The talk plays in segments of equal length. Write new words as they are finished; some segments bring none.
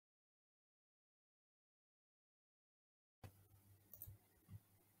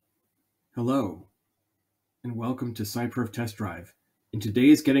Hello, and welcome to CyPerf Test Drive. In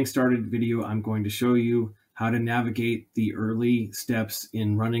today's Getting Started video, I'm going to show you how to navigate the early steps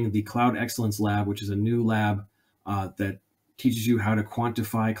in running the Cloud Excellence Lab, which is a new lab that teaches you how to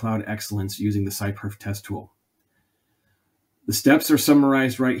quantify cloud excellence using the CyPerf test tool. The steps are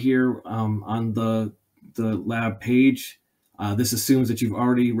summarized right here on the lab page. This assumes that you've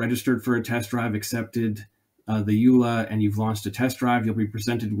already registered for a test drive, accepted the EULA, and you've launched a test drive. You'll be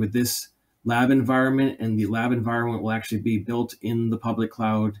presented with this lab environment, and the lab environment will actually be built in the public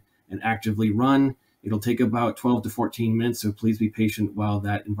cloud and actively run. It'll take about 12 to 14 minutes, so please be patient while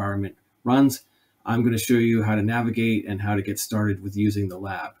that environment runs. I'm going to show you how to navigate and how to get started with using the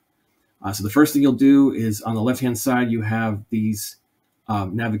lab. So the first thing you'll do is on the left-hand side, you have these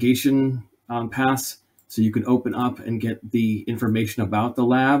navigation paths, so you can open up and get the information about the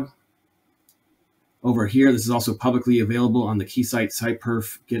lab. Over here, this is also publicly available on the Keysight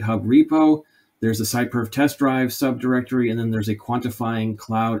CyPerf GitHub repo. There's a CyPerf test drive subdirectory, and then there's a quantifying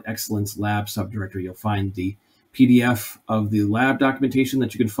cloud excellence lab subdirectory. You'll find the PDF of the lab documentation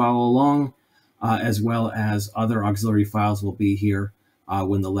that you can follow along, as well as other auxiliary files will be here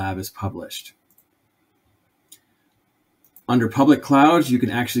when the lab is published. Under public clouds, you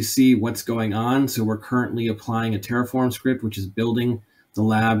can actually see what's going on. So we're currently applying a Terraform script, which is building the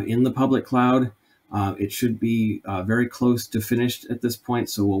lab in the public cloud. It should be very close to finished at this point,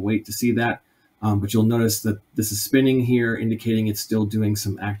 so we'll wait to see that. But you'll notice that this is spinning here, indicating it's still doing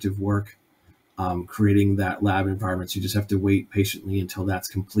some active work, creating that lab environment. So you just have to wait patiently until that's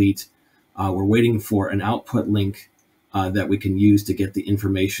complete. We're waiting for an output link that we can use to get the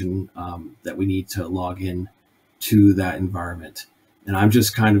information that we need to log in to that environment. And I'm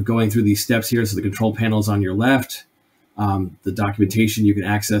just kind of going through these steps here. So the control panel is on your left. The documentation you can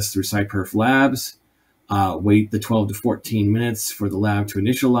access through CyPerf Labs. Wait the 12 to 14 minutes for the lab to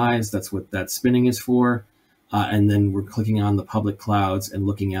initialize. That's what that spinning is for. And then we're clicking on the public clouds and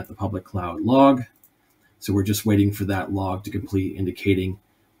looking at the public cloud log. So we're just waiting for that log to complete, indicating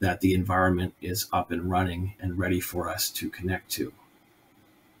that the environment is up and running and ready for us to connect to.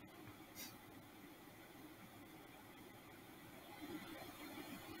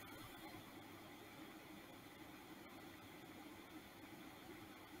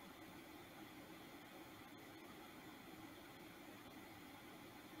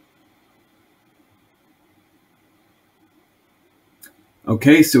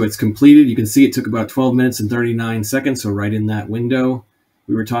 Okay, so it's completed. You can see it took about 12 minutes and 39 seconds, so right in that window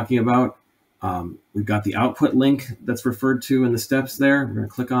we were talking about. We've got the output link that's referred to in the steps there. We're going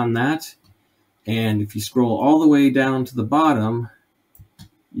to click on that. And if you scroll all the way down to the bottom,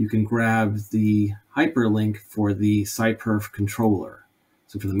 you can grab the hyperlink for the CyPerf controller.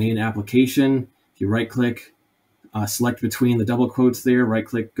 So for the main application, if you right-click, select between the double quotes there,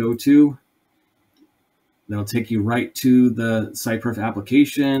 right-click, go to. That'll take you right to the CyPerf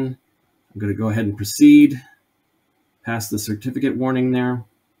application. I'm going to go ahead and proceed, pass the certificate warning there.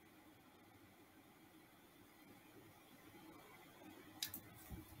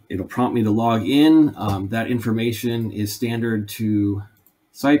 It'll prompt me to log in. That information is standard to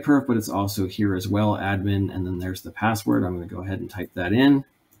CyPerf, but it's also here as well, admin, and then there's the password. I'm going to go ahead and type that in.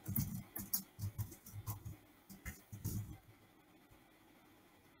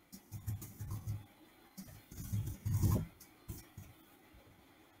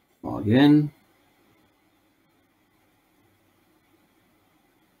 Log in.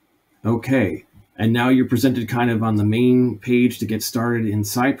 Okay, and now you're presented kind of on the main page to get started in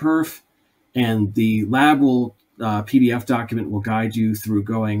CyPerf, and the lab PDF document will guide you through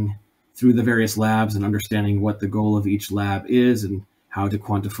going through the various labs and understanding what the goal of each lab is and how to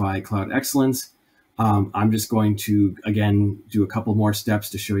quantify cloud excellence. I'm just going to, again, do a couple more steps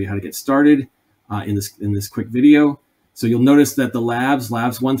to show you how to get started in this quick video. So you'll notice that the labs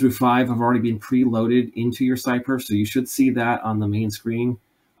 1 through 5 have already been preloaded into your CyPerf, so you should see that on the main screen.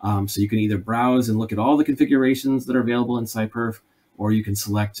 So you can either browse and look at all the configurations that are available in CyPerf, or you can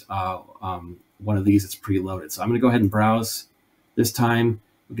select one of these that's preloaded. So I'm going to go ahead and browse this time.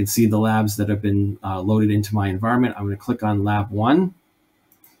 You can see the labs that have been loaded into my environment. I'm going to click on Lab 1,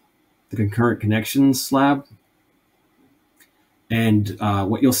 the Concurrent Connections lab. And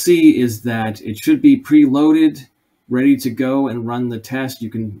what you'll see is that it should be preloaded, ready to go and run the test. You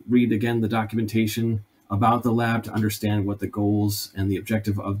can read again the documentation about the lab to understand what the goals and the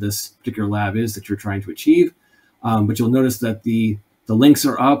objective of this particular lab is that you're trying to achieve. But you'll notice that the links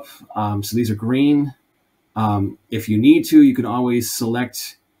are up, so these are green. If you need to, you can always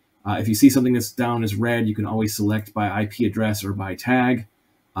select, if you see something that's down as red, you can always select by IP address or by tag.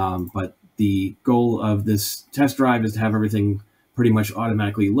 But the goal of this test drive is to have everything pretty much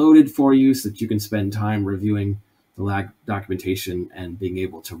automatically loaded for you so that you can spend time reviewing the lab documentation and being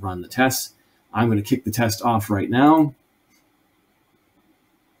able to run the tests. I'm going to kick the test off right now.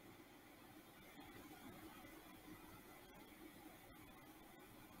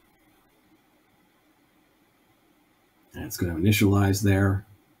 And it's going to initialize there.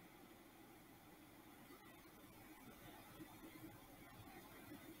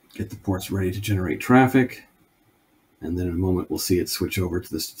 Get the ports ready to generate traffic. And then in a moment, we'll see it switch over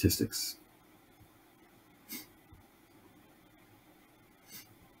to the statistics.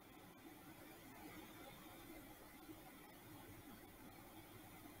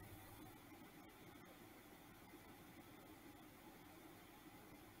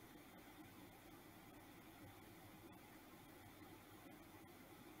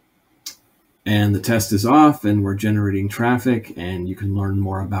 And the test is off and we're generating traffic, and you can learn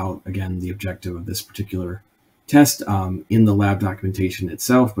more about, again, the objective of this particular test in the lab documentation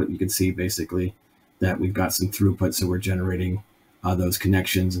itself. But you can see basically that we've got some throughput. So we're generating those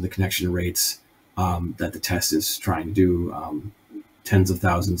connections and the connection rates that the test is trying to do. Tens of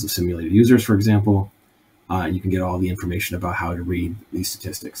thousands of simulated users, for example. You can get all the information about how to read these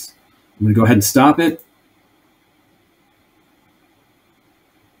statistics. I'm going to go ahead and stop it.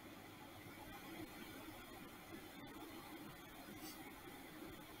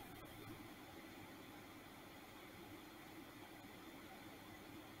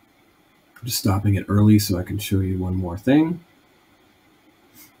 I'm just stopping it early so I can show you one more thing.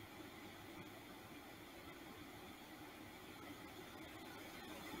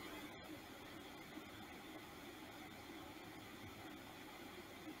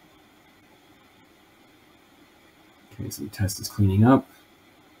 Okay, so the test is cleaning up.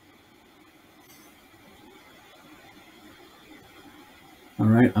 All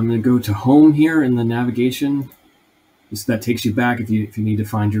right, I'm going to go to home here in the navigation. So that takes you back if you need to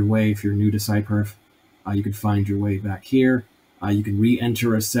find your way. If you're new to CyPerf, you can find your way back here. You can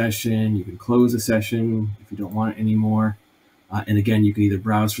re-enter a session. You can close a session if you don't want it anymore. And again, you can either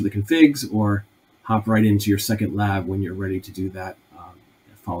browse for the configs or hop right into your second lab when you're ready to do that,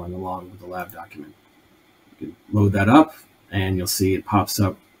 following along with the lab document. You can load that up, and you'll see it pops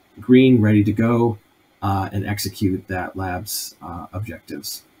up green, ready to go, and execute that lab's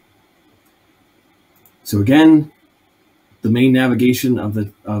objectives. So again, the main navigation of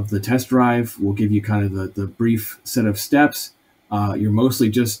the test drive will give you kind of the brief set of steps. You're mostly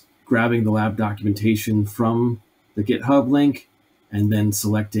just grabbing the lab documentation from the GitHub link and then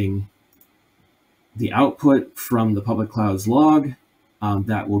selecting the output from the public cloud's log.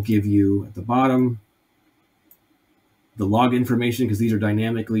 That will give you at the bottom the log information, because these are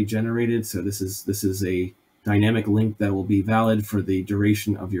dynamically generated. So this is a dynamic link that will be valid for the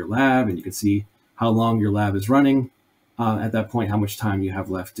duration of your lab, and you can see how long your lab is running. At that point, how much time you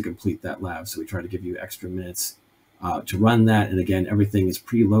have left to complete that lab. So we try to give you extra minutes to run that. And again, everything is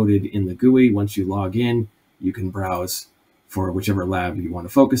preloaded in the GUI. Once you log in, you can browse for whichever lab you want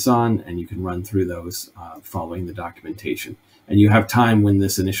to focus on, and you can run through those following the documentation. And you have time when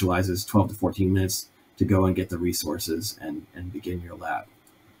this initializes, 12 to 14 minutes, to go and get the resources and begin your lab.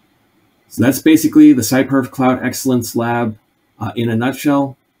 So that's basically the CyPerf Cloud Excellence Lab in a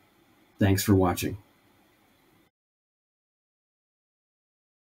nutshell. Thanks for watching.